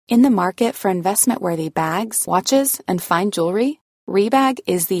In the market for investment-worthy bags, watches, and fine jewelry, Rebag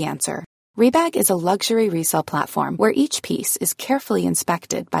is the answer. Rebag is a luxury resale platform where each piece is carefully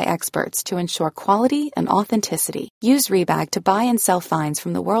inspected by experts to ensure quality and authenticity. Use Rebag to buy and sell finds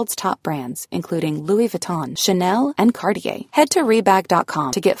from the world's top brands, including Louis Vuitton, Chanel, and Cartier. Head to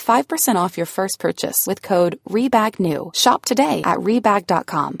Rebag.com to get 5% off your first purchase with code REBAGNEW. Shop today at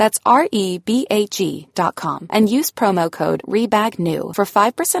Rebag.com. That's REBAG.com. And use promo code REBAGNEW for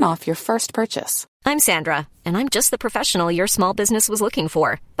 5% off your first purchase. I'm Sandra, and I'm just the professional your small business was looking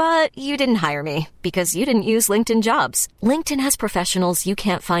for. But you didn't hire me because you didn't use LinkedIn Jobs. LinkedIn has professionals you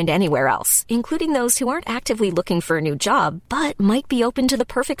can't find anywhere else, including those who aren't actively looking for a new job, but might be open to the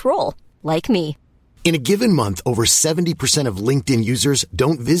perfect role, like me. In a given month, over 70% of LinkedIn users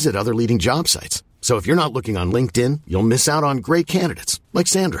don't visit other leading job sites. So if you're not looking on LinkedIn, you'll miss out on great candidates, like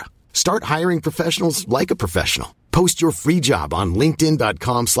Sandra. Start hiring professionals like a professional. Post your free job on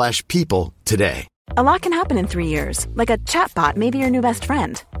linkedin.com/people today. A lot can happen in 3 years, like a chatbot may be your new best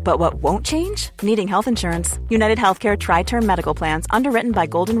friend. But what won't change? Needing health insurance. United Healthcare Tri-Term Medical Plans, underwritten by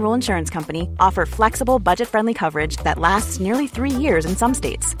Golden Rule Insurance Company, offer flexible, budget-friendly coverage that lasts nearly 3 years in some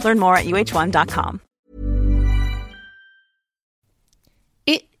states. Learn more at uh1.com.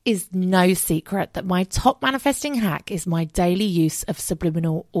 It is no secret that my top manifesting hack is my daily use of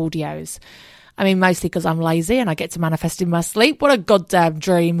subliminal audios. I mean, mostly because I'm lazy and I get to manifest in my sleep. What a goddamn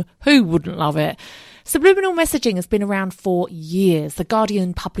dream. Who wouldn't love it? Subliminal messaging has been around for years. The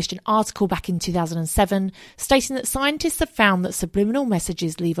Guardian published an article back in 2007 stating that scientists have found that subliminal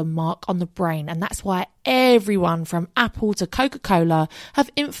messages leave a mark on the brain, and that's why everyone from Apple to Coca-Cola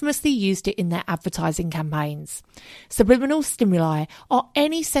have infamously used it in their advertising campaigns. Subliminal stimuli are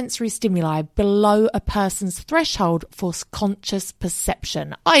any sensory stimuli below a person's threshold for conscious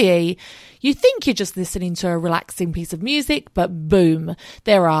perception, i.e., you think you're just listening to a relaxing piece of music, but boom,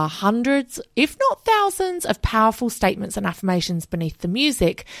 there are hundreds, if not thousands, of powerful statements and affirmations beneath the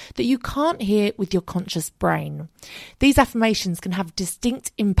music that you can't hear with your conscious brain. These affirmations can have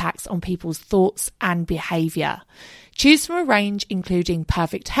distinct impacts on people's thoughts and behaviour. Choose from a range including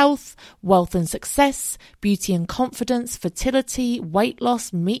perfect health, wealth and success, beauty and confidence, fertility, weight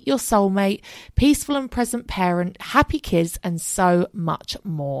loss, meet your soulmate, peaceful and present parent, happy kids, and so much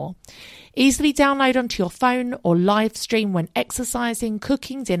more. Easily download onto your phone or live stream when exercising,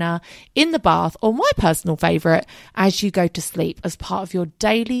 cooking dinner, in the bath, or my personal favourite, as you go to sleep as part of your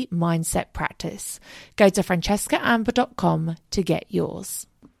daily mindset practice. Go to francescaamber.com to get yours.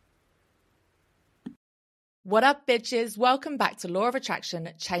 What up, bitches? Welcome back to Law of Attraction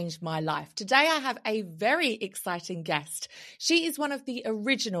Changed My Life. Today I have a very exciting guest. She is one of the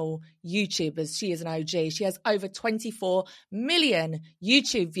original YouTubers. She is an OG. She has over 24 million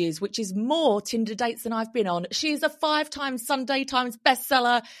YouTube views, which is more Tinder dates than I've been on. She is a 5-time Sunday Times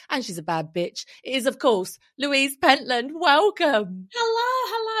bestseller, and she's a bad bitch. It is, of course, Louise Pentland. Welcome.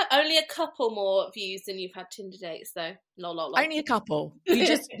 Hello. Only a couple more views than you've had Tinder dates, though. Lol. Only a couple. You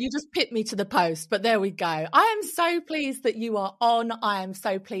just pipped me to the post, but there we go. I am so pleased that you are on. I am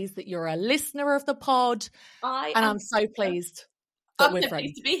so pleased that you're a listener of the pod. I'm so pleased that we're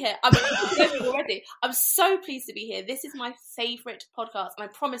friends. Pleased to be here. I'm already. I'm so pleased to be here. This is my favourite podcast, and I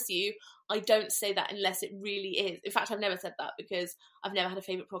promise you, I don't say that unless it really is. In fact, I've never said that because I've never had a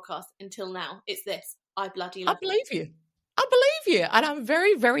favourite podcast until now. It's this. I bloody love it. I believe you, and I'm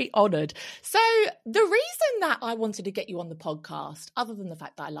very, very honoured. So the reason that I wanted to get you on the podcast, other than the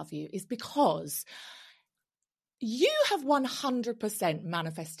fact that I love you, is because you have 100%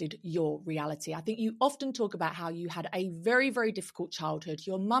 manifested your reality. I think you often talk about how you had a very, very difficult childhood.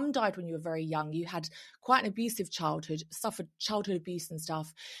 Your mum died when you were very young. You had quite an abusive childhood, suffered childhood abuse and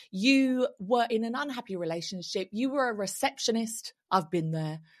stuff. You were in an unhappy relationship. You were a receptionist. I've been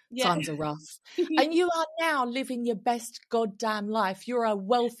there. Yeah. Times are rough. And you are now living your best goddamn life. You're a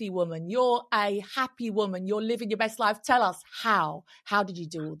wealthy woman. You're a happy woman. You're living your best life. Tell us how. How did you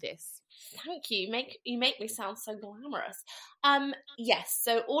do all this? Thank you. You make me sound so glamorous. Yes,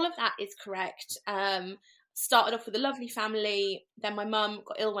 so all of that is correct. Started off with a lovely family. Then my mum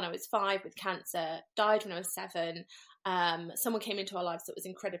got ill when I was 5 with cancer, died when I was 7. Someone came into our lives that was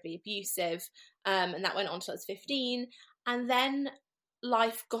incredibly abusive, and that went on till I was 15. And then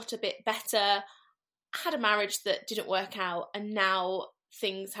life got a bit better. I had a marriage that didn't work out, and now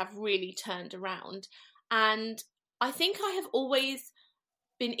things have really turned around. And I think I have always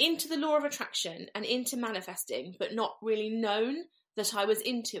been into the law of attraction and into manifesting, but not really known that I was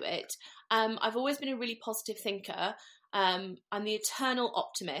into it. I've always been a really positive thinker. I'm the eternal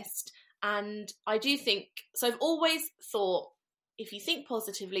optimist. And I do think, so I've always thought, if you think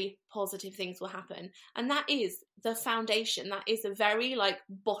positively, positive things will happen. And that is the foundation. That is a very like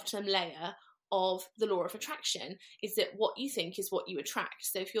bottom layer of the law of attraction, is that what you think is what you attract.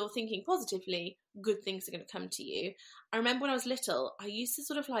 So if you're thinking positively, good things are going to come to you. I remember when I was little, I used to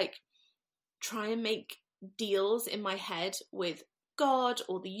sort of like try and make deals in my head with God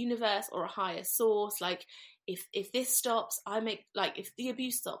or the universe or a higher source. Like, if this stops, if the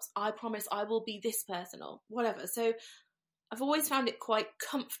abuse stops, I promise I will be this person or whatever. So I've always found it quite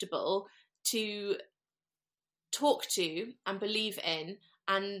comfortable to talk to and believe in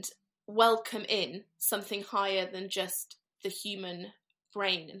and welcome in something higher than just the human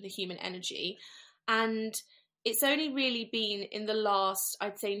brain and the human energy. And it's only really been in the last,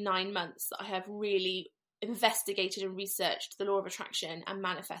 I'd say, 9 months that I have really investigated and researched the law of attraction and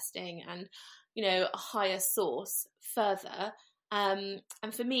manifesting and, you know, a higher source further. And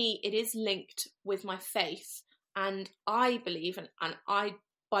for me, it is linked with my faith. And I believe, and I,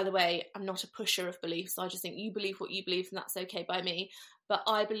 by the way, I'm not a pusher of beliefs. I just think you believe what you believe and that's okay by me. But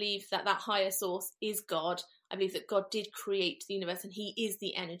I believe that that higher source is God. I believe that God did create the universe and he is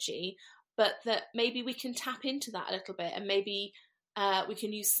the energy. But that maybe we can tap into that a little bit, and maybe we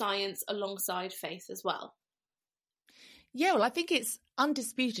can use science alongside faith as well. Yeah, well, I think it's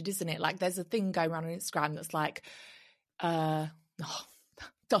undisputed, isn't it? Like, there's a thing going around on Instagram that's like, I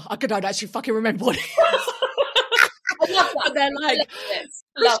don't actually fucking remember what it is. And they're like,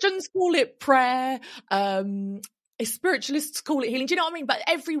 Christians call it prayer, spiritualists call it healing. Do you know what I mean? But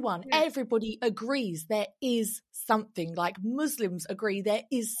everybody agrees there is something. Like, Muslims agree there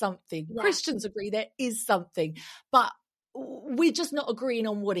is something. Yeah. Christians agree there is something. But we're just not agreeing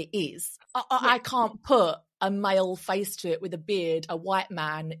on what it is. I can't put a male face to it with a beard, a white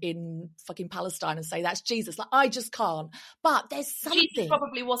man in fucking Palestine, and say that's Jesus. Like, I just can't. But there's something. Jesus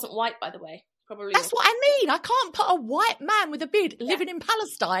probably wasn't white, by the way. That's what I mean. I can't put a white man with a beard living in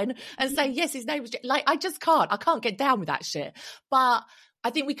Palestine and say, yes, his name was... Like, I just can't. I can't get down with that shit. But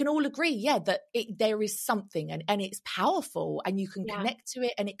I think we can all agree, that there is something and it's powerful and you can connect to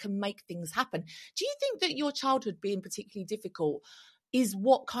it and it can make things happen. Do you think that your childhood being particularly difficult is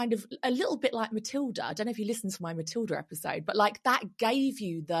what kind of, a little bit like Matilda, I don't know if you listened to my Matilda episode, but like that gave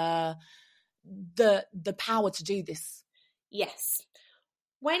you the power to do this? Yes.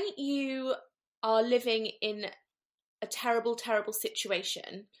 When you are living in a terrible, terrible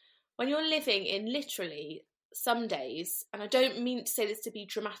situation, when you're living in literally some days, and I don't mean to say this to be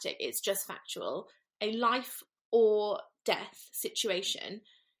dramatic, it's just factual, a life or death situation,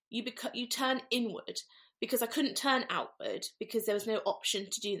 you turn inward, because I couldn't turn outward because there was no option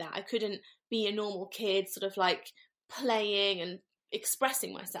to do that. I couldn't be a normal kid sort of like playing and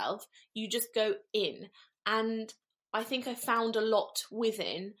expressing myself. You just go in. And I think I found a lot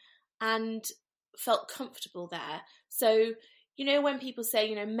within and felt comfortable there. So, you know, when people say,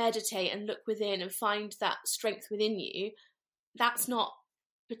 you know, meditate and look within and find that strength within you, that's not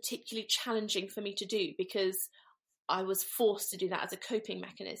particularly challenging for me to do because I was forced to do that as a coping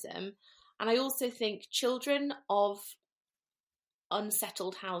mechanism. And I also think children of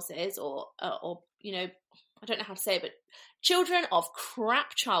unsettled houses or you know, I don't know how to say it, but children of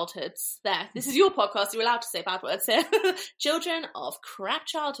crap childhoods, this is your podcast, you're allowed to say bad words here. Children of crap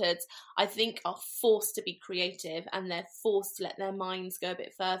childhoods, I think, are forced to be creative, and they're forced to let their minds go a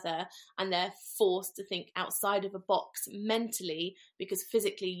bit further, and they're forced to think outside of a box mentally, because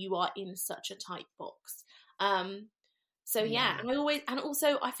physically you are in such a tight box. So yeah, and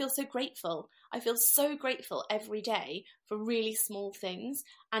also I feel so grateful. I feel so grateful every day for really small things.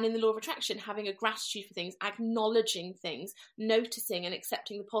 And in the law of attraction, having a gratitude for things, acknowledging things, noticing and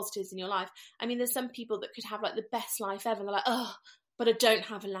accepting the positives in your life. I mean, there's some people that could have like the best life ever. And they're like, oh, but I don't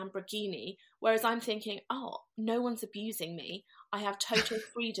have a Lamborghini. Whereas I'm thinking, oh, no one's abusing me. I have total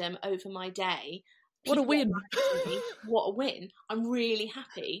freedom over my day. What a win. What a win. I'm really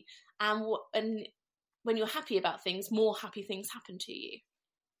happy. And when you're happy about things, more happy things happen to you.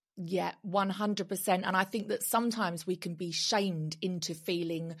 Yeah, 100%. And I think that sometimes we can be shamed into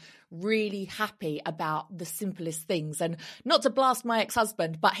feeling really happy about the simplest things. And not to blast my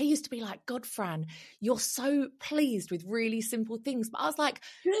ex-husband, but he used to be like, God, Fran, you're so pleased with really simple things. But I was like,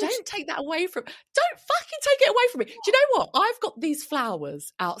 don't take that away from, don't fucking take it away from me. Do you know what? I've got these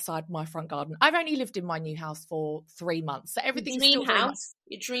flowers outside my front garden. I've only lived in my new house for 3 months. So everything's still very much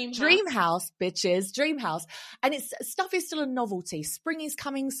your dream house, bitches, dream house. And stuff is still a novelty. Spring is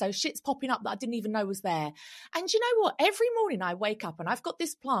coming, so shit's popping up that I didn't even know was there. And you know what? Every morning I wake up and I've got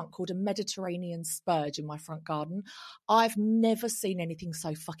this plant called a Mediterranean spurge in my front garden. I've never seen anything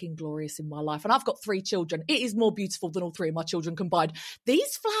so fucking glorious in my life. And I've got 3 children. It is more beautiful than all 3 of my children combined.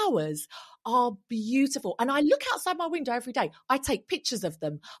 These flowers are beautiful. And I look outside my window every day. I take pictures of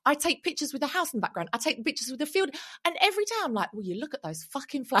them. I take pictures with the house in the background. I take pictures with the field. And every day I'm like, will you look at those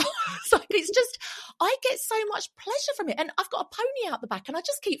fucking flowers? Like, it's just, I get so much pleasure from it. And I've got a pony out the back and I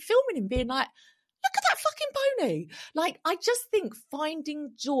just keep filming him being like, look at that fucking pony. Like, I just think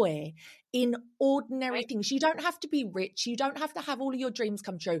finding joy in ordinary things. You don't have to be rich. You don't have to have all of your dreams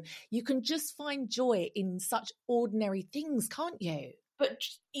come true. You can just find joy in such ordinary things, can't you? But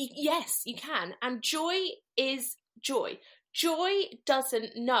yes, you can. And joy is joy. Joy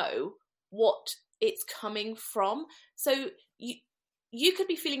doesn't know what it's coming from. So you could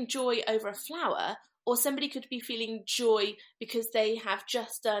be feeling joy over a flower, or somebody could be feeling joy because they have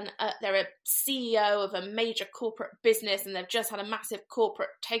just they're a CEO of a major corporate business and they've just had a massive corporate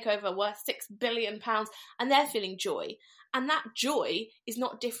takeover worth £6 billion and they're feeling joy. And that joy is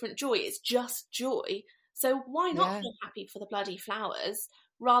not different joy, it's just joy. So why not feel happy for the bloody flowers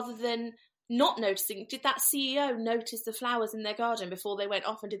rather than not noticing? Did that CEO notice the flowers in their garden before they went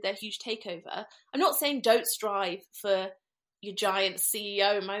off and did their huge takeover? I'm not saying don't strive for your giant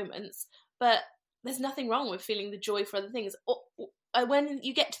CEO moments, but there's nothing wrong with feeling the joy for other things. When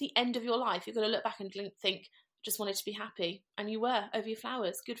you get to the end of your life, you've got to look back and think, just wanted to be happy. And you were over your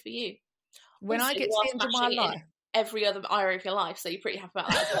flowers. Good for you. When also, I get to the end of my life. Every other area of your life, so you're pretty happy about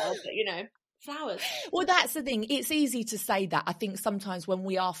that as well. But, flowers. Well, that's the thing. It's easy to say that. I think sometimes when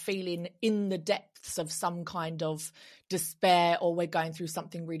we are feeling in the depths of some kind of despair or we're going through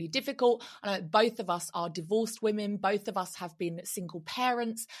something really difficult. I know both of us are divorced women. Both of us have been single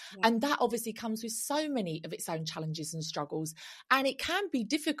parents. Yeah. And that obviously comes with so many of its own challenges and struggles. And it can be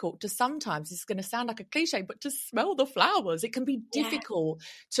difficult to sometimes, it's going to sound like a cliche, but to smell the flowers. It can be difficult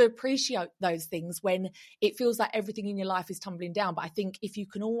to appreciate those things when it feels like everything in your life is tumbling down. But I think if you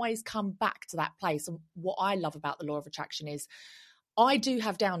can always come back to that place, and what I love about the law of attraction is I do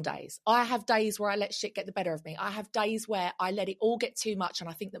have down days. I have days where I let shit get the better of me. I have days where I let it all get too much and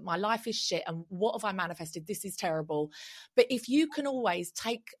I think that my life is shit and what have I manifested? This is terrible. But if you can always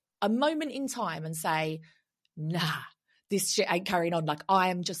take a moment in time and say, nah, this shit ain't carrying on. Like, I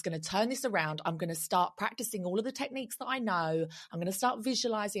am just going to turn this around. I'm going to start practicing all of the techniques that I know. I'm going to start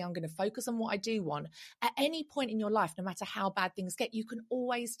visualizing. I'm going to focus on what I do want. At any point in your life, no matter how bad things get, you can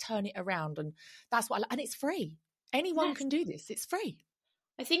always turn it around. And that's what and it's free. Anyone can do this. It's free.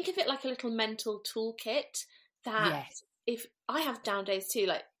 I think of it like a little mental toolkit that if I have down days too,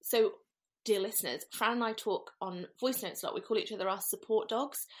 so dear listeners, Fran and I talk on voice notes a lot. We call each other our support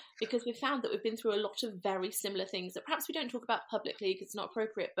dogs because we've found that we've been through a lot of very similar things that perhaps we don't talk about publicly because it's not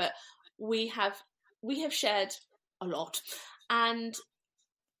appropriate, but we have shared a lot. And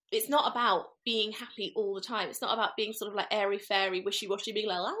it's not about being happy all the time. It's not about being sort of like airy-fairy, wishy-washy, being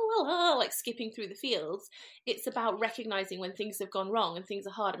like, la, la, la, like skipping through the fields. It's about recognising when things have gone wrong and things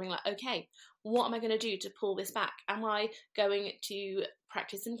are hard and being like, okay, what am I going to do to pull this back? Am I going to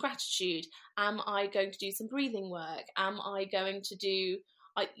practice some gratitude? Am I going to do some breathing work? Am I going to do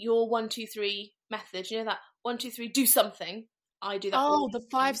your 1, 2, 3 method? You know that 1, 2, 3, do something. I do that. Oh, the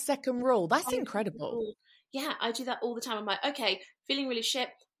 5-second rule. That's incredible. Yeah, I do that all the time. I'm like, okay, feeling really shit.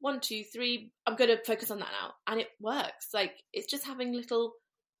 1, 2, 3, I'm going to focus on that now. And it works. Like, it's just having little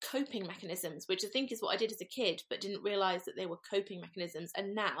coping mechanisms, which I think is what I did as a kid, but didn't realise that they were coping mechanisms.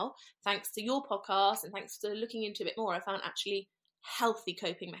 And now, thanks to your podcast and thanks to looking into a bit more, I found actually healthy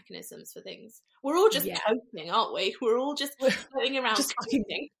coping mechanisms for things. We're all just coping, aren't we? We're all just going around just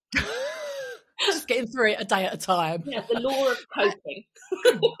coping. Just getting through it a day at a time. Yeah, the law of coping.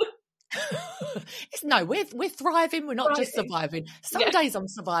 We're thriving. We're not just surviving. Some days I'm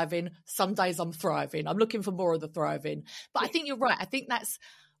surviving. Some days I'm thriving. I'm looking for more of the thriving. But I think you're right. I think that's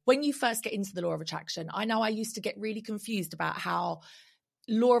when you first get into the law of attraction. I know I used to get really confused about how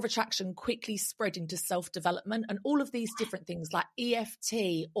law of attraction quickly spread into self-development and all of these different things like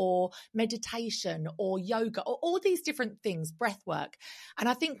EFT or meditation or yoga or all these different things, breath work. And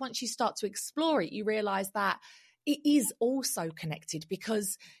I think once you start to explore it, you realize that it is also connected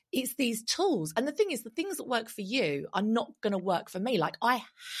because it's these tools. And the thing is, the things that work for you are not going to work for me. Like, I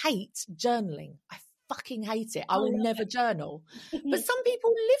hate journaling. I fucking hate it. I will never journal. But some people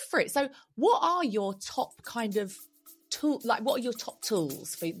live for it. So what are your top kind of tools? Like, what are your top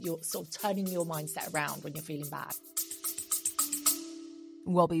tools for your sort of turning your mindset around when you're feeling bad?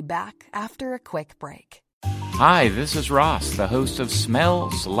 We'll be back after a quick break. Hi, this is Ross, the host of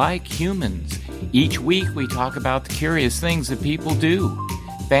Smells Like Humans. Each week we talk about the curious things that people do.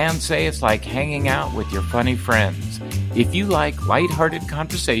 Fans say it's like hanging out with your funny friends. If you like lighthearted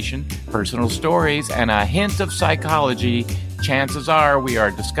conversation, personal stories, and a hint of psychology, chances are we are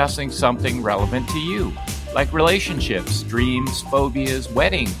discussing something relevant to you. like relationships, dreams, phobias,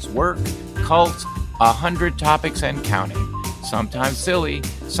 weddings, work, cults, 100 topics and counting. Sometimes silly,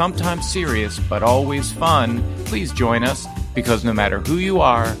 sometimes serious, but always fun. Please join us, because no matter who you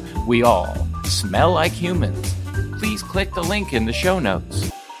are, we all smell like humans. Please click the link in the show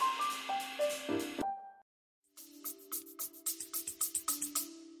notes.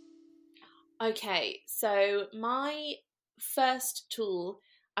 Okay, so my first tool,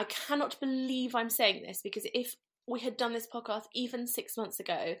 I cannot believe I'm saying this, because if we had done this podcast even 6 months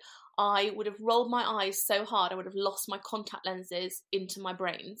ago, I would have rolled my eyes so hard I would have lost my contact lenses into my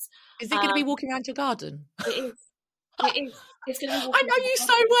brains. Is it going to be walking around your garden? It is. It is. It's going to be walking I know you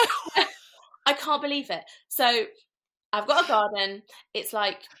so well. I can't believe it. So I've got a garden. It's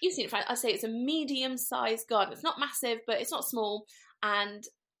like, you've seen it, I say it's a medium-sized garden. It's not massive, but it's not small. And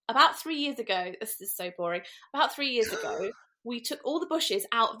about 3 years ago, this is so boring, about 3 years ago, we took all the bushes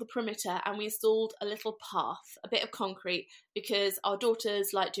out of the perimeter and we installed a little path, a bit of concrete, because our daughters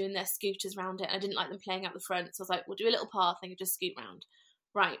like doing their scooters around it and I didn't like them playing out the front. So I was like, we'll do a little path and you just scoot round.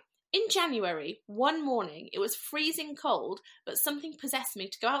 Right. In January, one morning, it was freezing cold, but something possessed me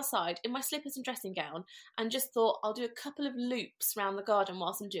to go outside in my slippers and dressing gown and just thought I'll do a couple of loops around the garden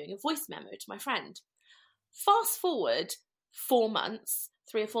whilst I'm doing a voice memo to my friend. Fast forward 4 months,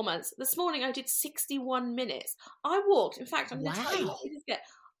 3 or 4 months. This morning I did 61 minutes. I walked, in fact, I'm going to tell you,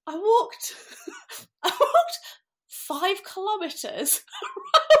 I walked 5 kilometres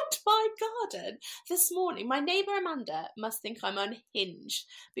around my garden this morning. My neighbour Amanda must think I'm unhinged,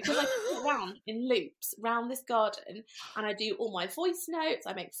 because I go around in loops around this garden and I do all my voice notes,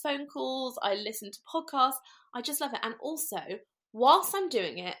 I make phone calls, I listen to podcasts. I just love it. And also, whilst I'm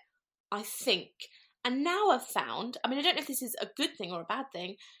doing it, I think. And now I've found, I mean, I don't know if this is a good thing or a bad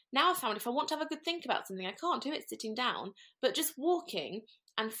thing. Now I've found if I want to have a good think about something, I can't do it sitting down, but just walking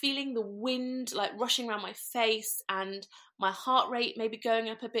and feeling the wind like rushing around my face and my heart rate maybe going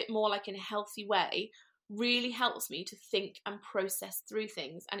up a bit more, like in a healthy way, really helps me to think and process through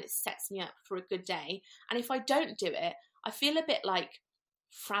things, and it sets me up for a good day. And if I don't do it, I feel a bit like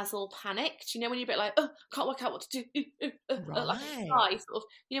frazzle panicked, you know, when you're a bit like, oh, can't work out what to do, Right. like a fly sort of,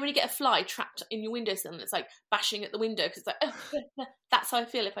 you know, when you get a fly trapped in your windowsill and it's like bashing at the window because it's like, that's how I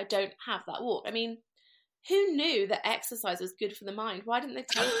feel if I don't have that walk. I mean, who knew that exercise was good for the mind? Why didn't they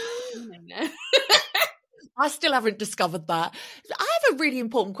tell me? I still haven't discovered that. I have a really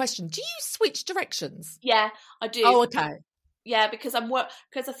important question. Do you switch directions? Yeah, I do. Oh, okay. Yeah, because I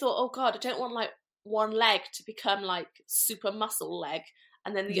thought, oh God, I don't want like one leg to become like super muscle leg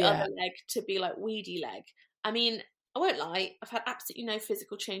and then the other leg to be like weedy leg. I mean, I won't lie, I've had absolutely no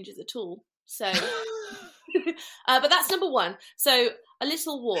physical changes at all. So, but that's number one. So a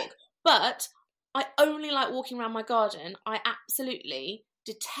little walk. But I only like walking around my garden. I absolutely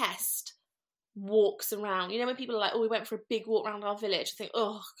detest walks around. You know, when people are like, oh, we went for a big walk around our village, I think,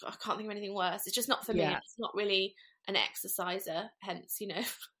 oh, I can't think of anything worse. It's just not for me. It's not really an exerciser, hence, you know,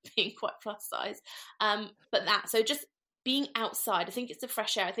 being quite plus size. But so just being outside, I think it's the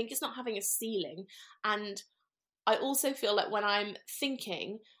fresh air. I think it's not having a ceiling. And I also feel like when I'm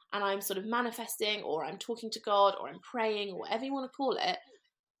thinking and I'm sort of manifesting or I'm talking to God or I'm praying or whatever you want to call it,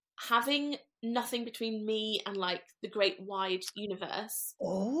 having nothing between me and like the great wide universe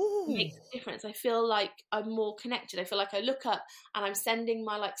makes a difference. I feel like I'm more connected. I feel like I look up and I'm sending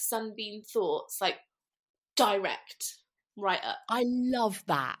my like sunbeam thoughts like direct right up. I love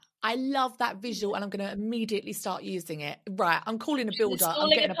that. I love that visual, and I'm going to immediately start using it. Right, I'm calling a builder. I'm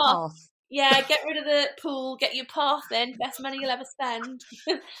getting a path. Yeah, get rid of the pool, get your path in. Best money you'll ever spend.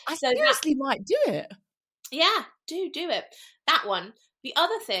 I seriously might do it. Yeah, do it. That one. The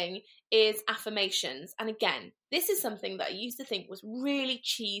other thing is affirmations. And again, this is something that I used to think was really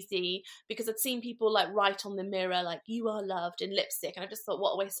cheesy because I'd seen people like write on the mirror, like, you are loved in lipstick. And I just thought,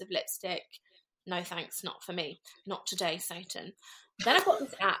 what a waste of lipstick. No thanks, not for me. Not today, Satan. Then I got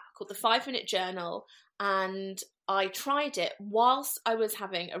this app called the 5-Minute Journal, and I tried it whilst I was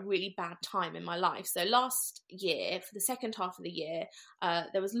having a really bad time in my life. So last year, for the second half of the year,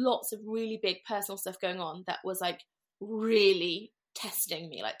 there was lots of really big personal stuff going on that was like really testing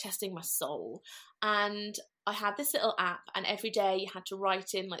me, like testing my soul. And I had this little app, and every day you had to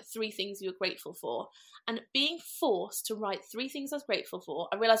write in like 3 things you were grateful for. And being forced to write 3 things I was grateful for,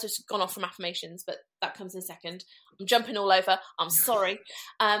 I realised I've just gone off from affirmations, but that comes in a second. I'm jumping all over. I'm sorry.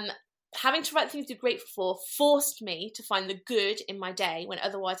 Having to write things you're grateful for forced me to find the good in my day when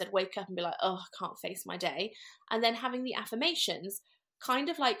otherwise I'd wake up and be like, oh, I can't face my day. And then having the affirmations kind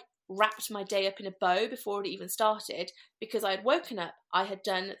of like wrapped my day up in a bow before it even started, because I had woken up, I had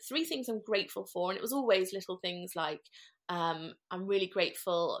done 3 things I'm grateful for, and it was always little things like I'm really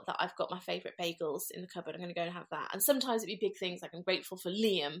grateful that I've got my favourite bagels in the cupboard. I'm going to go and have that. And sometimes it'd be big things, like I'm grateful for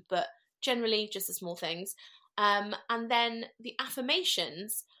Liam, but generally just the small things. And then the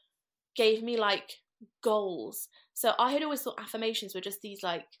affirmations gave me like goals. So I had always thought affirmations were just these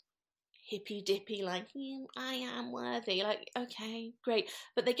like hippy dippy, like, I am worthy, like, okay, great.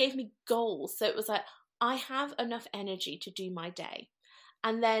 But they gave me goals. So it was like, I have enough energy to do my day.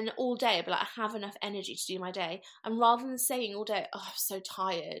 And then all day I'd be like, I have enough energy to do my day. And rather than saying all day, oh, I'm so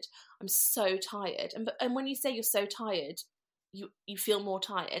tired, and when you say you're so tired, you feel more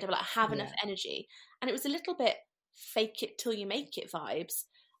tired. I'd be like, I have enough energy. And it was a little bit fake it till you make it vibes.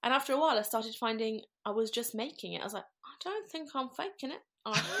 And after a while I started finding I was just making it. I was like, I don't think I'm faking it,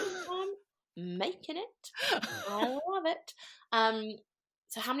 I think I'm making it. I love it.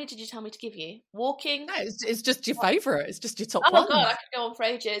 So how many did you tell me to give you? Walking? No, it's just your favourite. It's just your top one. Oh my God, I could go on for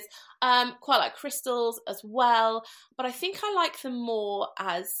ages. Quite like crystals as well. But I think I like them more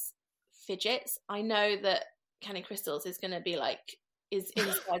as fidgets. I know that canning crystals is going to be like,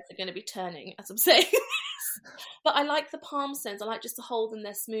 insides are going to be turning as I'm saying this. But I like the palm stones. I like just to hold them,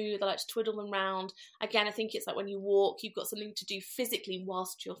 they're smooth. I like to twiddle them round. Again, I think it's like when you walk, you've got something to do physically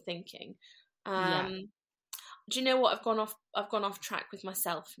whilst you're thinking. Do you know what? I've gone off track with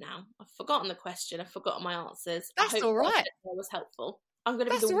myself now. I've forgotten the question. I've forgotten my answers. That's all right. That was helpful. I'm going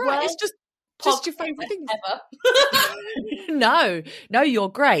to be the right. worst. It's just your favourite thing ever. No, you're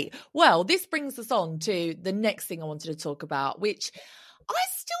great. Well, this brings us on to the next thing I wanted to talk about, which I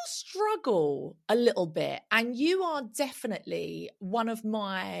still struggle a little bit. And you are definitely one of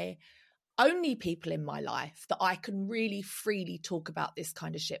my only people in my life that I can really freely talk about this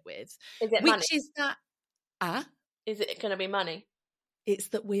kind of shit with. Is it which money? Is that... Is it going to be money? It's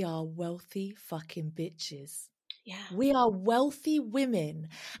that we are wealthy fucking bitches. Yeah. We are wealthy women.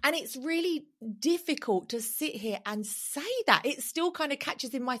 And it's really difficult to sit here and say that. It still kind of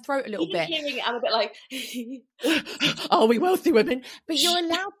catches in my throat a little bit. Hearing it, I'm a bit like... Are we wealthy women? But you're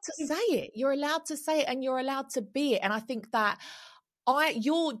allowed to say it. You're allowed to say it and you're allowed to be it. And I think that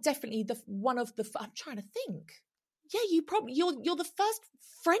you're definitely one of the... I'm trying to think. Yeah, you're the first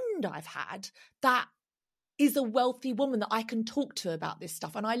friend I've had that is a wealthy woman that I can talk to about this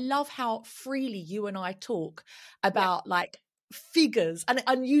stuff. And I love how freely you and I talk about like figures and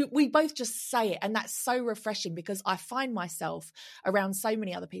we both just say it. And that's so refreshing because I find myself around so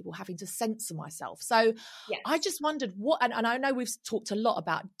many other people having to censor myself. So I just wondered and I know we've talked a lot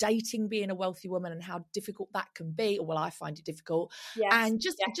about dating, being a wealthy woman and how difficult that can be. Well, I find it difficult and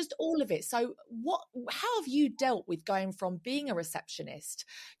just all of it. So how have you dealt with going from being a receptionist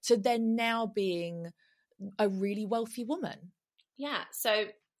to then now being a really wealthy woman? Yeah, so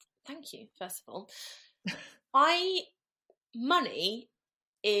thank you, first of all. Money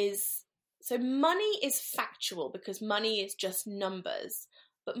is factual because money is just numbers,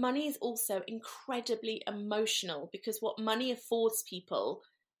 but money is also incredibly emotional because what money affords people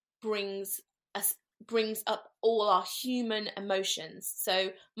brings up all our human emotions.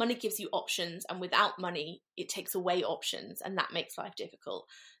 So money gives you options, and without money it takes away options, and that makes life difficult.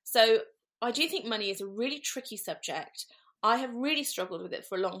 So I do think money is a really tricky subject. I have really struggled with it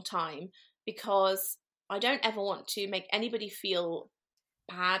for a long time because I don't ever want to make anybody feel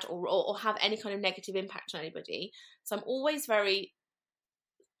bad or have any kind of negative impact on anybody. So I'm always I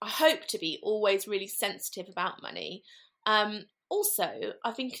hope to be always really sensitive about money. Also,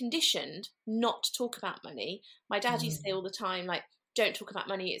 I've been conditioned not to talk about money. My dad used to say all the time, like, don't talk about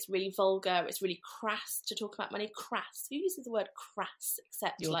money, it's really vulgar, it's really crass to talk about money. Crass. Who uses the word crass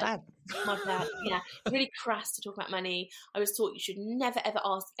except your like dad? My dad. Yeah, it's really crass to talk about money. I was taught you should never ever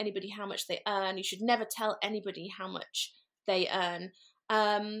ask anybody how much they earn. You should never tell anybody how much they earn.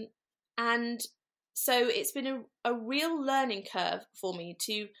 And so it's been a real learning curve for me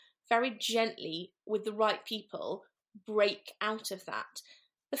to very gently, with the right people, break out of that.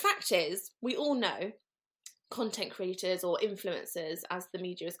 The fact is, we all know content creators or influencers, as the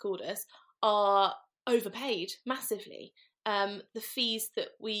media has called us, are overpaid massively. The fees that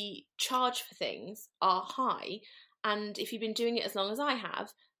we charge for things are high, and if you've been doing it as long as I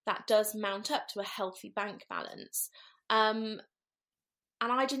have, that does mount up to a healthy bank balance. And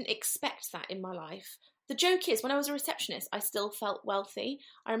I didn't expect that in my life. The joke is, when I was a receptionist, I still felt wealthy.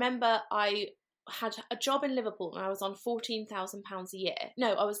 I remember I had a job in Liverpool and I was on £14,000 a year.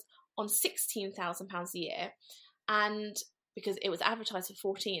 No, I was on £16,000 a year, and because it was advertised for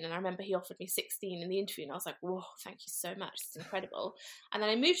 14, and I remember he offered me 16 in the interview, and I was like, whoa, thank you so much, it's incredible. And then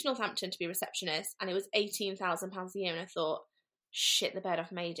I moved to Northampton to be a receptionist, and it was £18,000 a year, and I thought, shit the bed,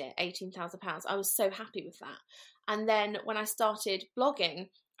 I've made it, £18,000. I was so happy with that. And then when I started blogging,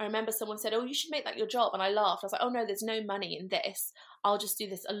 I remember someone said, oh, you should make that your job. And I laughed. I was like, oh no, there's no money in this. I'll just do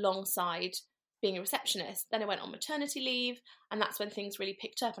this alongside being a receptionist. Then I went on maternity leave, and that's when things really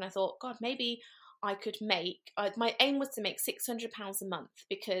picked up. And I thought, God, maybe I could make, my aim was to make £600 a month,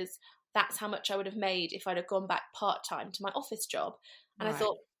 because that's how much I would have made if I'd have gone back part-time to my office job. And I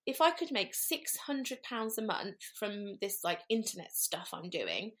thought, if I could make £600 a month from this like internet stuff I'm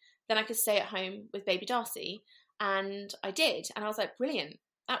doing, then I could stay at home with baby Darcy. And I did. And I was like, brilliant.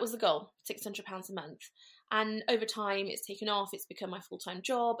 That was the goal, £600 a month. And over time, it's taken off. It's become my full-time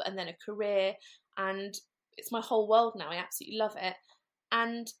job and then a career. And it's my whole world now. I absolutely love it.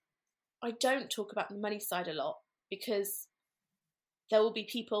 And I don't talk about the money side a lot, because there will be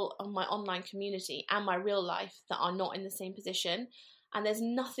people on my online community and my real life that are not in the same position. And there's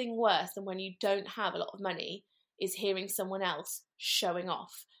nothing worse than when you don't have a lot of money, is hearing someone else showing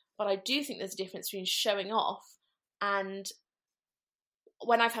off. But I do think there's a difference between showing off and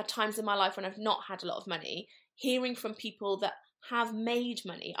when I've had times in my life when I've not had a lot of money, hearing from people that have made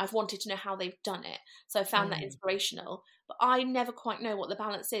money, I've wanted to know how they've done it. So I found that inspirational. But I never quite know what the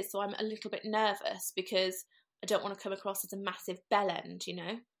balance is. So I'm a little bit nervous because I don't want to come across as a massive bellend, you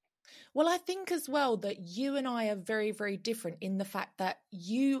know? Well, I think as well that you and I are very, very different in the fact that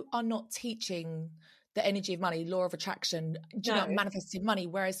you are not teaching the energy of money, law of attraction, manifesting money.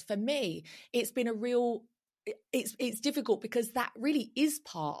 Whereas for me, it's been a real, it's difficult because that really is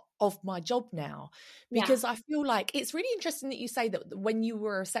part of my job now, because I feel like it's really interesting that you say that when you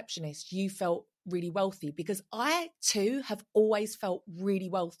were a receptionist, you felt really wealthy, because I too have always felt really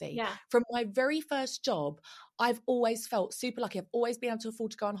wealthy. From my very first job, I've always felt super lucky. I've always been able to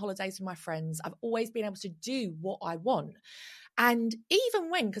afford to go on holidays with my friends. I've always been able to do what I want. And even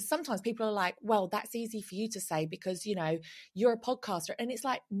when, because sometimes people are like, well, that's easy for you to say because, you know, you're a podcaster. And it's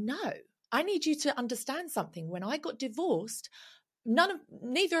like, no, I need you to understand something. When I got divorced,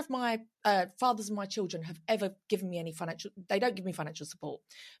 neither of my fathers of my children have ever given me any they don't give me financial support.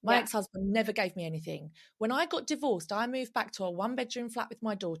 My ex-husband never gave me anything. When I got divorced, I moved back to a 1-bedroom flat with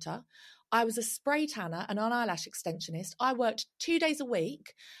my daughter. I was a spray tanner and an eyelash extensionist. I worked 2 days a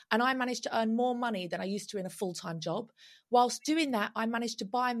week and I managed to earn more money than I used to in a full-time job. Whilst doing that, I managed to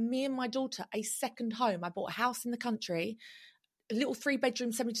buy me and my daughter a second home. I bought a house in the country, a little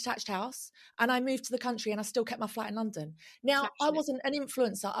 3-bedroom semi-detached house, and I moved to the country and I still kept my flat in London. Now, I wasn't an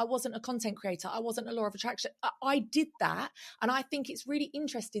influencer. I wasn't a content creator. I wasn't a law of attraction. I did that. And I think it's really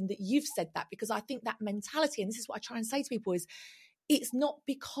interesting that you've said that, because I think that mentality, and this is what I try and say to people, is it's not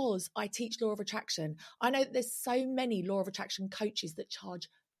because I teach law of attraction. I know that there's so many law of attraction coaches that charge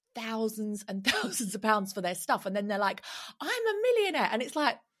thousands and thousands of pounds for their stuff. And then they're like, I'm a millionaire. And it's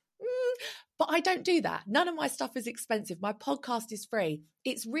like, but I don't do that. None of my stuff is expensive. My podcast is free.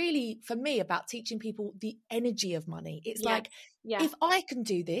 It's really, for me, about teaching people the energy of money. It's if I can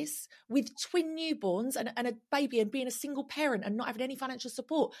do this with twin newborns and a baby and being a single parent and not having any financial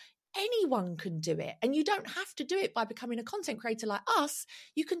support, anyone can do it. And you don't have to do it by becoming a content creator like us.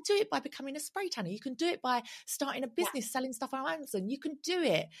 You can do it by becoming a spray tanner. You can do it by starting a business, selling stuff on Amazon. You can do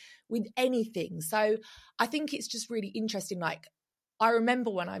it with anything. So I think it's just really interesting. Like, I remember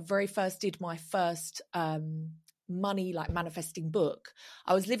when I very first did my first money, like manifesting book,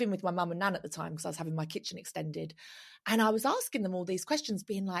 I was living with my mum and nan at the time because I was having my kitchen extended. And I was asking them all these questions,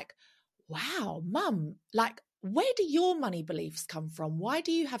 being like, wow, mum, like, where do your money beliefs come from? Why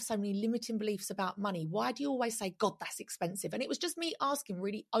do you have so many limiting beliefs about money? Why do you always say, God, that's expensive? And it was just me asking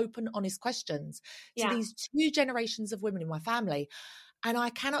really open, honest questions to these 2 generations of women in my family. And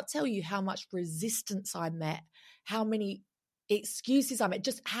I cannot tell you how much resistance I met, how many excuses I met,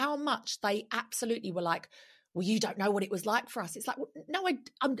 just how much they absolutely were like, well, you don't know what it was like for us. It's like, well, no,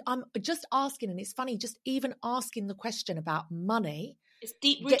 I'm just asking. And it's funny, just even asking the question about money. It's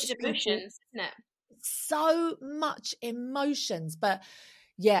deep-rooted emotions, isn't it? So much emotions. But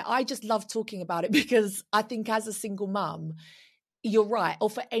yeah, I just love talking about it because I think as a single mum, you're right, or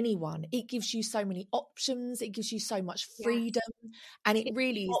for anyone, it gives you so many options. It gives you so much freedom. And it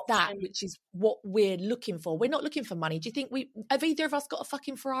really is that which is what we're looking for. We're not looking for money. Do you think have either of us got a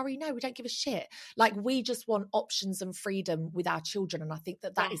fucking Ferrari? No, we don't give a shit. Like, we just want options and freedom with our children. And I think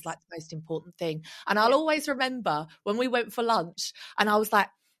that is like the most important thing. And I'll always remember when we went for lunch and I was like,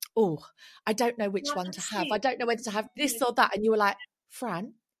 oh, I don't know which one to have. I don't know whether to have this or that. And you were like,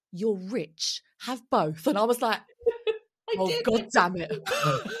 Fran, you're rich. Have both. And I was like, oh, God damn it.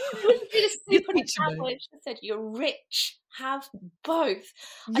 I said, you're rich. Have both.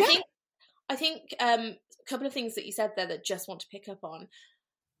 Yeah. I think a couple of things that you said there that just want to pick up on.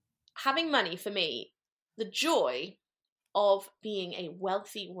 Having money, for me, the joy of being a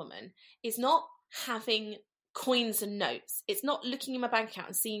wealthy woman is not having coins and notes. It's not looking in my bank account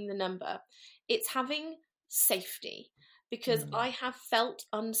and seeing the number. It's having safety, because I have felt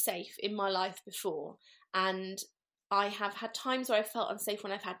unsafe in my life before, and I have had times where I felt unsafe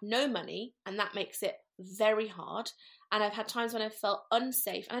when I've had no money, and that makes it very hard. And I've had times when I've felt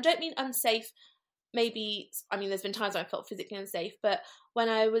unsafe, and I don't mean unsafe there's been times where I felt physically unsafe, but when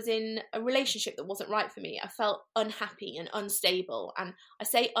I was in a relationship that wasn't right for me, I felt unhappy and unstable. And I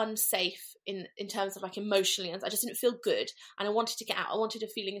say unsafe in terms of like emotionally, I just didn't feel good, and I wanted to get out. I wanted a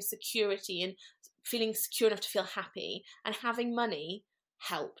feeling of security and feeling secure enough to feel happy, and having money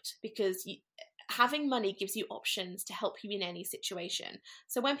helped, because having money gives you options to help you in any situation.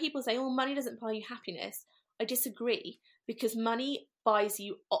 So when people say, oh, money doesn't buy you happiness, I disagree, because money buys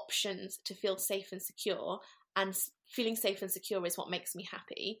you options to feel safe and secure, and feeling safe and secure is what makes me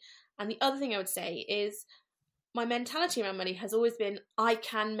happy. And the other thing I would say is my mentality around money has always been, I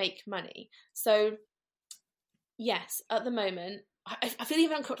can make money. So yes, at the moment, I feel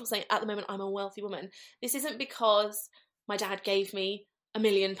even uncomfortable saying at the moment I'm a wealthy woman. This isn't because my dad gave me £1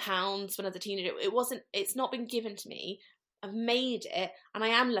 million when I was a teenager. It's not been given to me. I've made it, and I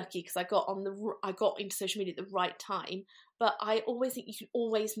am lucky because I got into social media at the right time. But I always think you can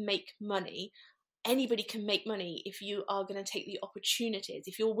always make money. Anybody can make money if you are going to take the opportunities,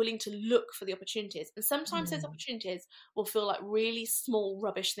 if you're willing to look for the opportunities. And sometimes those opportunities will feel like really small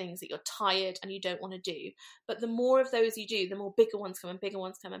rubbish things that you're tired and you don't want to do. But the more of those you do, the more bigger ones come and bigger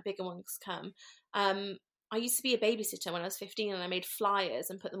ones come and bigger ones come. I used to be a babysitter when I was 15, and I made flyers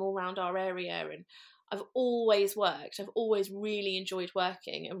and put them all around our area, and I've always worked. I've always really enjoyed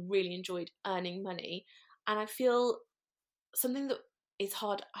working and really enjoyed earning money. And I feel something that is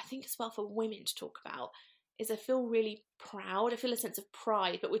hard, I think, as well for women to talk about, is I feel really proud. I feel a sense of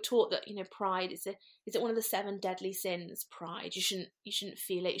pride, but we're taught that, pride is it one of the 7 deadly sins? Pride. You shouldn't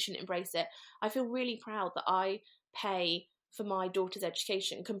feel it. You shouldn't embrace it. I feel really proud that I pay for my daughter's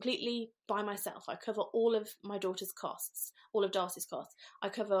education completely by myself. I cover all of my daughter's costs, all of Darcy's costs. I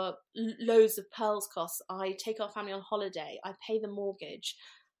cover loads of Pearl's costs. I take our family on holiday. I pay the mortgage.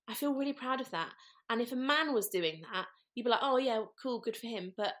 I feel really proud of that. And if a man was doing that, you'd be like, oh yeah, cool, good for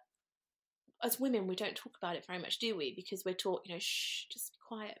him. But as women, we don't talk about it very much, do we? Because we're taught, shh, just be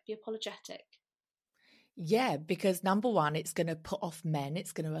quiet, be apologetic. Yeah, because number one, it's going to put off men.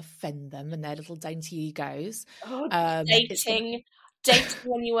 It's going to offend them and their little dainty egos. Oh, dating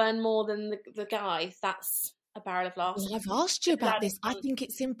when you earn more than the guy, that's a barrel of laughter. Well, I've asked you about this. I think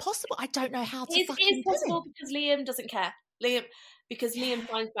it's impossible. I don't know how to fucking do it. It's possible because Liam doesn't care. Liam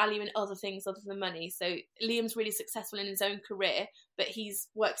finds value in other things other than money. So Liam's really successful in his own career, but he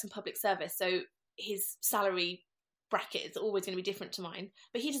works in public service. So his salary bracket is always going to be different to mine,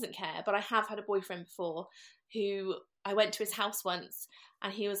 but he doesn't care. But I have had a boyfriend before who I went to his house once,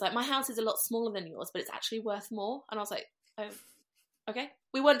 and he was like, my house is a lot smaller than yours, but it's actually worth more. And I was like, oh, okay.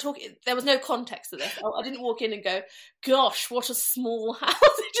 We weren't talking, there was no context to this. I didn't walk in and go, gosh, what a small house.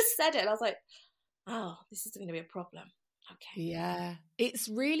 I just said it, and I was like, oh, this is going to be a problem. Okay. Yeah, it's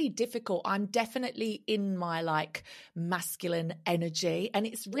really difficult. I'm definitely in my masculine energy, and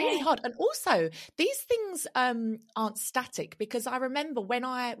it's really hard. And also these things aren't static, because I remember when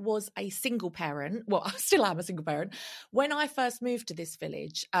I was a single parent, well, I still am a single parent. When I first moved to this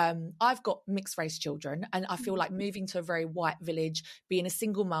village, I've got mixed race children, and I feel like moving to a very white village, being a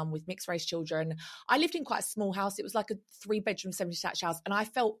single mum with mixed race children, I lived in quite a small house. It was like a 3-bedroom, semi-detached house, and I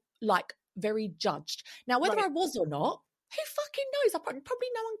felt like very judged. Now, whether I was or not, who fucking knows? Probably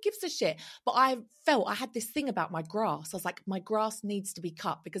no one gives a shit. But I felt I had this thing about my grass. I was like, my grass needs to be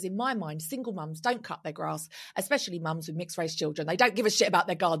cut, because in my mind, single mums don't cut their grass, especially mums with mixed race children. They don't give a shit about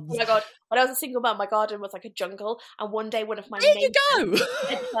their gardens. Oh my God. When I was a single mum, my garden was like a jungle. And one day one of my neighbours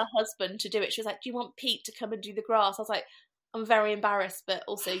said to her husband to do it. She was like, do you want Pete to come and do the grass? I was like, I'm very embarrassed, but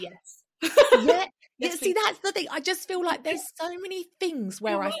also yes. Yeah, see, that's the thing. I just feel like there's so many things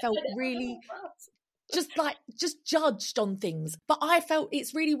where I felt really just judged on things. But I felt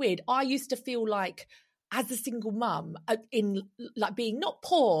it's really weird. I used to feel like, as a single mum, in being not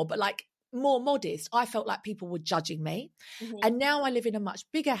poor, but more modest, I felt like people were judging me. Mm-hmm. And now I live in a much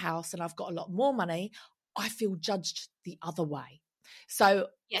bigger house and I've got a lot more money. I feel judged the other way. So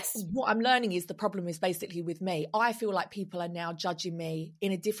what I'm learning is the problem is basically with me. I feel like people are now judging me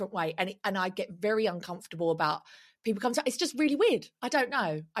in a different way. And I get very uncomfortable about people coming to, it's just really weird. I don't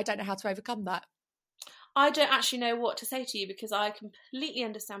know how to overcome that. I don't actually know what to say to you, because I completely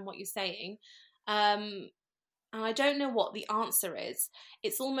understand what you're saying. And I don't know what the answer is.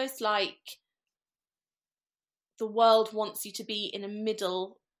 It's almost like the world wants you to be in a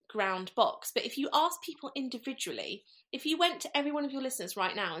middle ground box. But if you ask people individually, if you went to every one of your listeners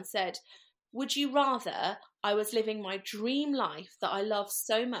right now and said, would you rather I was living my dream life that I love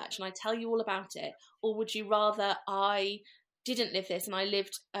so much and I tell you all about it, or would you rather I didn't live this and I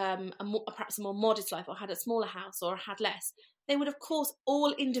lived perhaps a more modest life, or had a smaller house, or had less? They would, of course,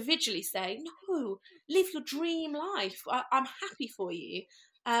 all individually say, no, live your dream life. I'm happy for you.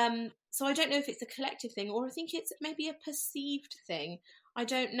 So I don't know if it's a collective thing, or I think it's maybe a perceived thing. I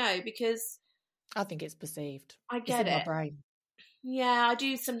don't know, because I think it's perceived. I get it's in it. my brain. Yeah, I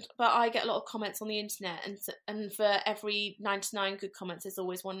do but I get a lot of comments on the internet, and for every 99 good comments, there's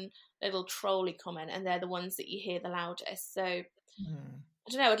always one little trolly comment, and they're the ones that you hear the loudest. So I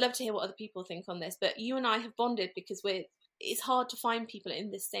don't know. I'd love to hear what other people think on this, but you and I have bonded because it's hard to find people in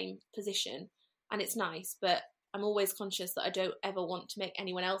this same position, and it's nice, but I'm always conscious that I don't ever want to make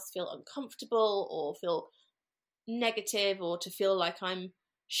anyone else feel uncomfortable or feel negative, or to feel like I'm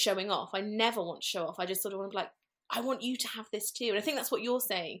showing off. I never want to show off. I just sort of want to be like, I want you to have this too. And I think that's what you're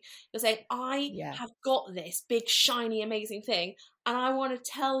saying. You're saying, I have got this big, shiny, amazing thing, and I want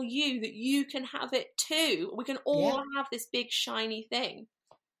to tell you that you can have it too. We can all have this big, shiny thing.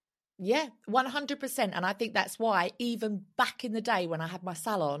 Yeah, 100%. And I think that's why even back in the day when I had my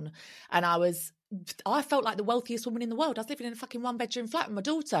salon and I felt like the wealthiest woman in the world. I was living in a fucking 1-bedroom flat with my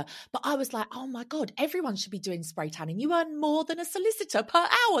daughter. But I was like, oh my God, everyone should be doing spray tanning. You earn more than a solicitor per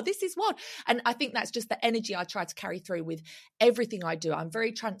hour. This is what. And I think that's just the energy I try to carry through with everything I do. I'm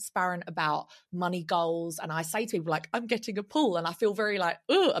very transparent about money goals. And I say to people like, I'm getting a pool, and I feel very like,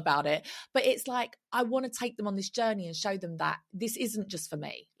 ugh, about it. But it's like, I want to take them on this journey and show them that this isn't just for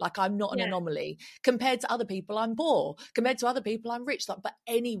me. Like, I'm not an anomaly. Compared to other people, I'm poor. Compared to other people, I'm rich. Like, but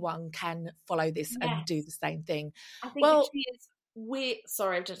anyone can follow this and do the same thing. I think the key is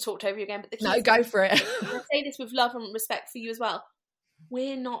sorry, I've just talked over you again, but the key is, go for it. I say this with love and respect for you as well.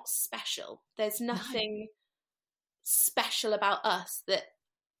 We're not special. There's nothing special about us that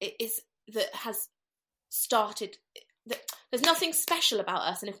has started. There's nothing special about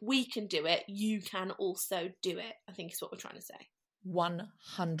us, and if we can do it, you can also do it, I think is what we're trying to say.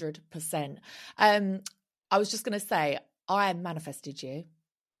 100%. I was just going to say, I manifested you.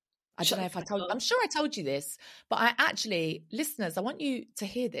 I don't know if I'm sure I told you this, but I actually, listeners, I want you to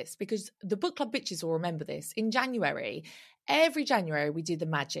hear this, because the Book Club bitches will remember this. In January, every January, we do the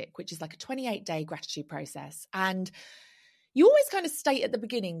magic, which is like a 28-day gratitude process. And you always kind of state at the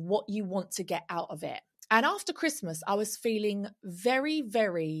beginning what you want to get out of it. And after Christmas, I was feeling very,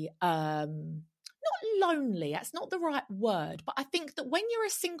 very, not lonely, that's not the right word, but I think that when you're a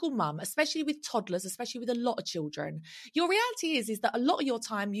single mum, especially with toddlers, especially with a lot of children, your reality is that a lot of your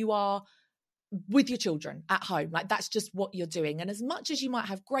time you are with your children at home. Like, that's just what you're doing. And as much as you might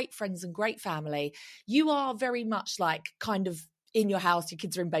have great friends and great family, you are very much like kind of in your house, your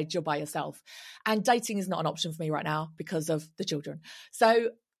kids are in bed, you're by yourself. And dating is not an option for me right now because of the children. So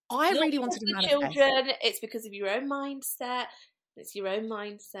I really wanted to manifest. Children, it's because of your own mindset. It's your own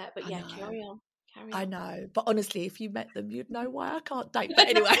mindset. But yeah, carry on. I know, but honestly, if you met them, you'd know why I can't date. But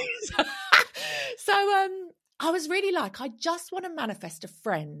anyway, so I was really like, I just want to manifest a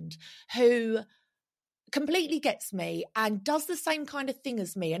friend who completely gets me and does the same kind of thing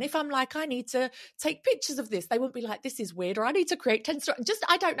as me. And if I'm like, I need to take pictures of this, they wouldn't be like, this is weird, or I need to create 10 stories. Just,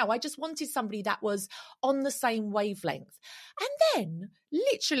 I don't know. I just wanted somebody that was on the same wavelength. And then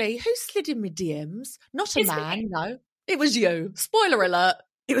literally, who slid in my DMs? Not a man, no. It was you. Spoiler alert.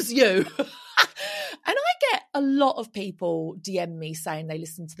 It was you. And I get a lot of people DM me saying they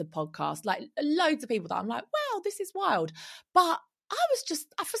listen to the podcast, like loads of people that I'm like, wow, this is wild. But I was just,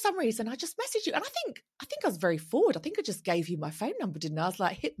 for some reason, I just messaged you. And I think I was very forward. I think I just gave you my phone number, didn't I? I was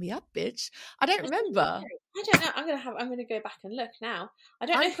like, hit me up, bitch. I don't remember. I don't know. I'm going to go back and look now.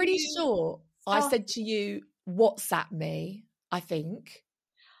 I'm pretty sure I said to you, WhatsApp me, I think.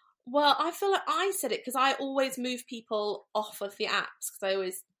 Well, I feel like I said it because I always move people off of the apps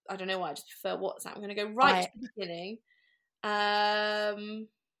because I don't know why, I just prefer WhatsApp. I'm going to go right to the beginning. I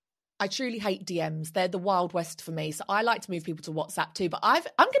truly hate DMs. They're the Wild West for me. So I like to move people to WhatsApp too. But I'm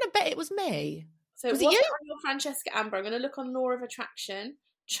going to bet it was me. So was it you? On your Francesca Amber. I'm going to look on Law of Attraction.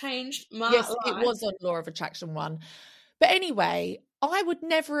 Changed my life. Yes, it was on Law of Attraction one. But anyway, I would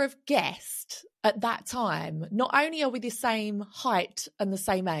never have guessed at that time. Not only are we the same height and the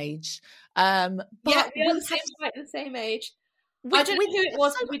same age, but yeah, we are the same height and the same age. I don't know who it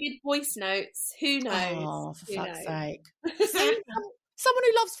was, but we did voice notes. Who knows? Oh, for fuck's sake. Someone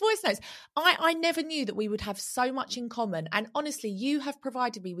who loves voice notes. I never knew that we would have so much in common. And honestly, you have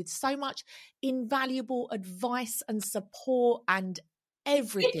provided me with so much invaluable advice and support and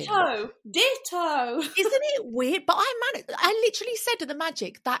everything. Ditto. Isn't it weird? But I literally said to the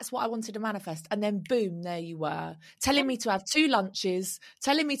magic, that's what I wanted to manifest. And then boom, there you were, telling me to have 2 lunches,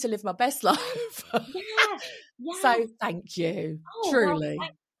 telling me to live my best life. Yeah. So thank you, truly. Well,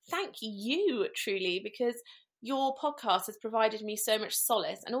 thank you, truly, because your podcast has provided me so much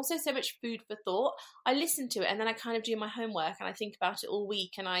solace and also so much food for thought. I listen to it and then I kind of do my homework and I think about it all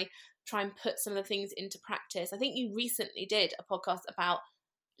week and I try and put some of the things into practice. I think you recently did a podcast about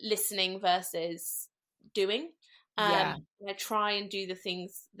listening versus doing. I try and do the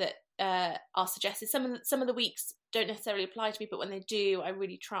things that are suggested. Some of the weeks don't necessarily apply to me, but when they do, I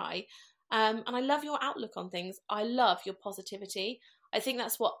really try. And I love your outlook on things. I love your positivity. I think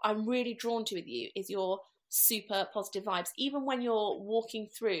that's what I'm really drawn to with you, is your super positive vibes, even when you're walking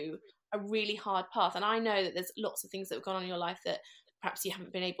through a really hard path. And I know that there's lots of things that have gone on in your life that perhaps you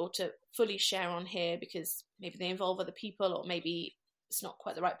haven't been able to fully share on here because maybe they involve other people, or maybe it's not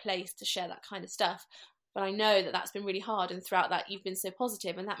quite the right place to share that kind of stuff. But I know that that's been really hard, and throughout that you've been so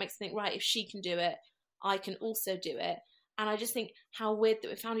positive, and that makes me think, right, if she can do it, I can also do it. And I just think how weird that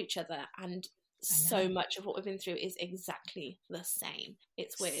we found each other, and so much of what we've been through is exactly the same.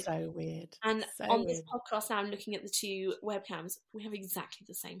 It's weird. So weird. And on this podcast now, I'm looking at the 2 webcams. We have exactly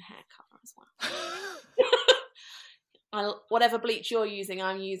the same hair colour as well. Whatever bleach you're using,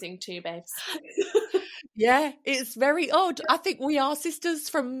 I'm using too, babes. Yeah, it's very odd. I think we are sisters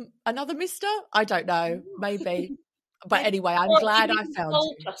from another mister. I don't know, maybe. But anyway, I'm glad I found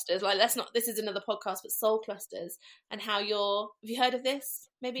soul you. clusters. Like, this is another podcast, but soul clusters, and how have you heard of this?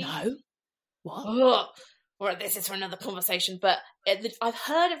 Maybe? No. What? Ugh. Or this is for another conversation, but I've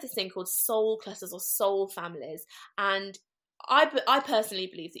heard of this thing called soul clusters or soul families, and I personally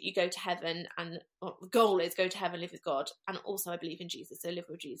believe that you go to heaven, and the goal is go to heaven, live with God, and also I believe in Jesus, so live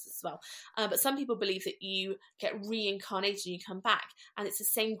with Jesus as well. But some people believe that you get reincarnated and you come back, and it's the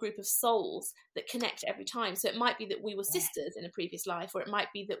same group of souls that connect every time. So it might be that we were sisters in a previous life, or it might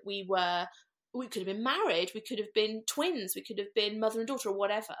be that we could have been married, we could have been twins, we could have been mother and daughter or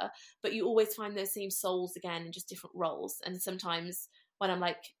whatever, but you always find those same souls again in just different roles. And sometimes when I'm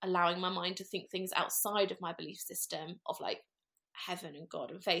like allowing my mind to think things outside of my belief system of like heaven and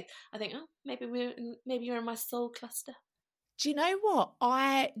God and faith, I think, oh, maybe you're in my soul cluster. Do you know what?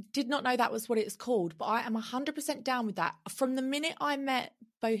 I did not know that was what it's called, but I am 100% down with that. From the minute I met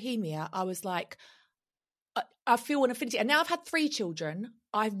Bohemia, I was like, I feel an affinity. And now I've had 3 children,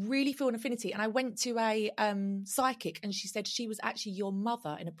 I really feel an affinity. And I went to a psychic, and she said she was actually your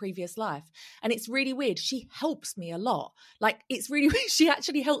mother in a previous life. And it's really weird. She helps me a lot. Like, it's really weird. She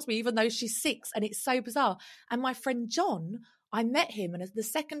actually helps me even though she's 6, and it's so bizarre. And my friend John, I met him, and the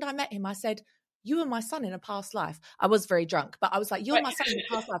second I met him, I said, you were my son in a past life. I was very drunk, but I was like, you're my son in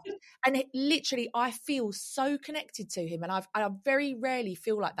a past life. And literally, I feel so connected to him. And I very rarely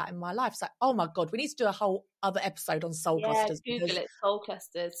feel like that in my life. It's like, oh my God, we need to do a whole other episode on soul clusters. Google it, soul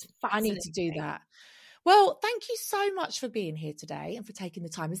clusters. I need to do that. Well, thank you so much for being here today and for taking the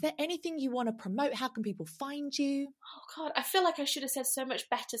time. Is there anything you want to promote? How can people find you? Oh God, I feel like I should have said so much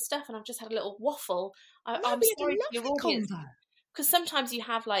better stuff, and I've just had a little waffle. I'm sorry to your audience, because sometimes you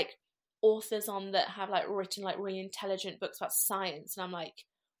have like authors on that have like written like really intelligent books about science, and I'm like,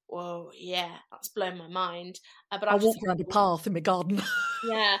 whoa, yeah, that's blown my mind. But I walk around a path in my garden.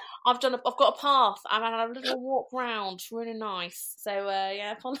 Yeah, I've got a path. I've had a little walk round. It's really nice. So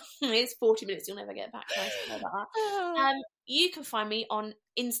yeah, it's 40 minutes. You'll never get back. You can find me on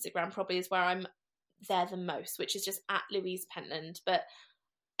Instagram. Probably is where I'm there the most, which is just at Louise Pentland. But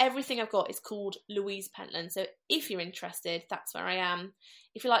everything I've got is called Louise Pentland. So if you're interested, that's where I am.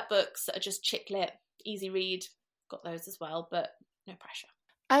 If you like books that are just chick lit, easy read, got those as well, but no pressure.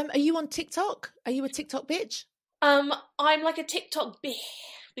 Are you on TikTok? Are you a TikTok bitch? I'm like a TikTok bitch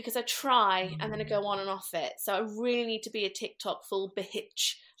because I try and then I go on and off it. So I really need to be a TikTok full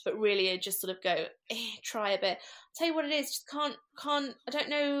bitch, but really I just sort of go, try a bit. I'll tell you what it is, just can't, I don't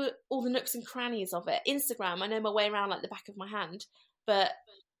know all the nooks and crannies of it. Instagram, I know my way around like the back of my hand, but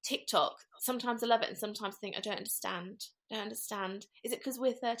TikTok, sometimes I love it and sometimes I think I don't understand. Is it because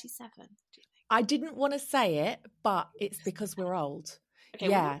we're 37? Do you think? I didn't want to say it, but it's because we're old. Okay,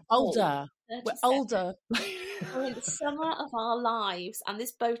 yeah, older. We're older. We're in the summer of our lives, and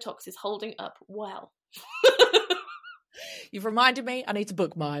this Botox is holding up well. You've reminded me I need to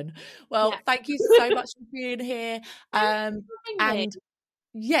book mine. Well, Thank you so much for being here. And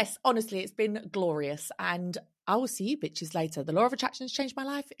yes, honestly, it's been glorious. And I will see you bitches later. The law of attraction has changed my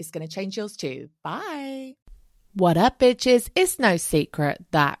life. It's going to change yours too. Bye. What up, bitches? It's no secret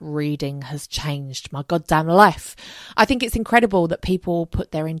that reading has changed my goddamn life. I think it's incredible that people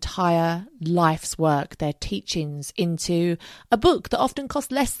put their entire life's work, their teachings, into a book that often costs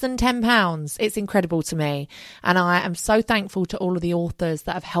less than £10. It's incredible to me. And I am so thankful to all of the authors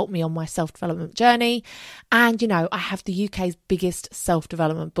that have helped me on my self-development journey. And, you know, I have the UK's biggest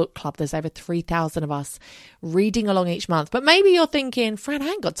self-development book club. There's over 3,000 of us reading along each month. But maybe you're thinking, Fran, I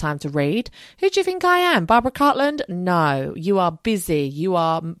ain't got time to read. Who do you think I am? Barbara Cartland? No, you are busy. You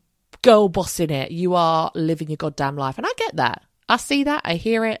are girl bossing it. You are living your goddamn life. And I get that. I see that. I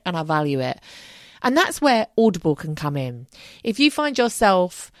hear it and I value it. And that's where Audible can come in. If you find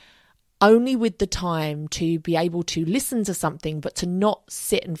yourself only with the time to be able to listen to something, but to not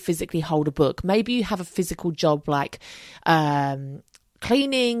sit and physically hold a book, maybe you have a physical job like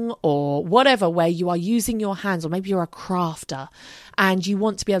cleaning or whatever, where you are using your hands, or maybe you're a crafter and you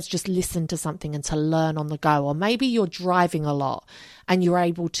want to be able to just listen to something and to learn on the go, or maybe you're driving a lot and you're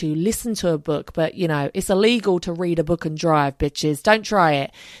able to listen to a book, but you know, it's illegal to read a book and drive, bitches. Don't try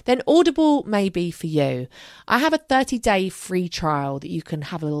it. Then Audible may be for you. I have a 30-day free trial that you can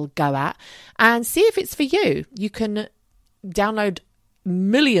have a little go at and see if it's for you. You can download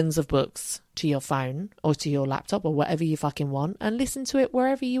millions of books to your phone or to your laptop or whatever you fucking want and listen to it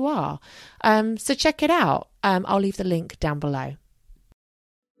wherever you are. So check it out. I'll leave the link down below.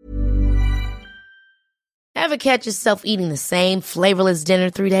 Ever catch yourself eating the same flavorless dinner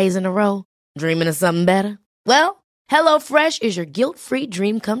 3 days in a row? Dreaming of something better? Well, HelloFresh is your guilt-free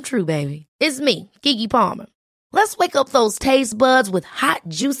dream come true, baby. It's me, Keke Palmer. Let's wake up those taste buds with hot,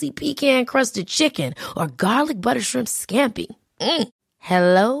 juicy pecan-crusted chicken or garlic butter shrimp scampi.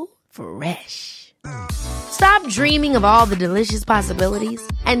 Hello Fresh. Stop dreaming of all the delicious possibilities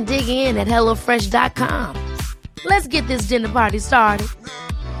and dig in at HelloFresh.com. Let's get this dinner party started.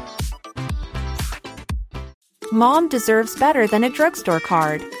 Mom deserves better than a drugstore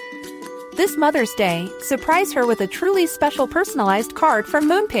card. This Mother's Day, surprise her with a truly special personalized card from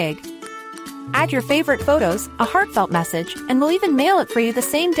Moonpig. Add your favorite photos, a heartfelt message, and we'll even mail it for you the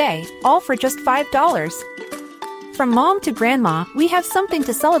same day, all for just $5. From mom to grandma, we have something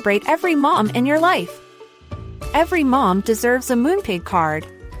to celebrate every mom in your life. Every mom deserves a Moonpig card.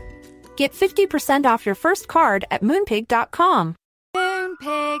 Get 50% off your first card at Moonpig.com.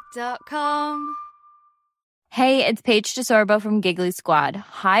 Moonpig.com. Hey, it's Paige DeSorbo from Giggly Squad.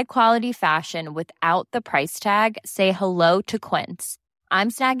 High quality fashion without the price tag. Say hello to Quince. I'm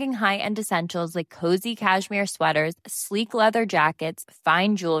snagging high-end essentials like cozy cashmere sweaters, sleek leather jackets,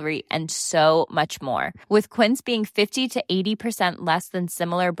 fine jewelry, and so much more. With Quince being 50 to 80% less than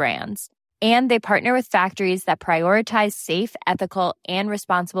similar brands. And they partner with factories that prioritize safe, ethical, and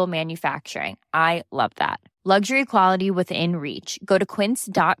responsible manufacturing. I love that. Luxury quality within reach. Go to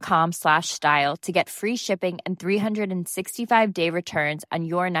quince.com/style to get free shipping and 365-day returns on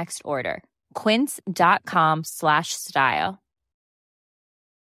your next order. Quince.com/style.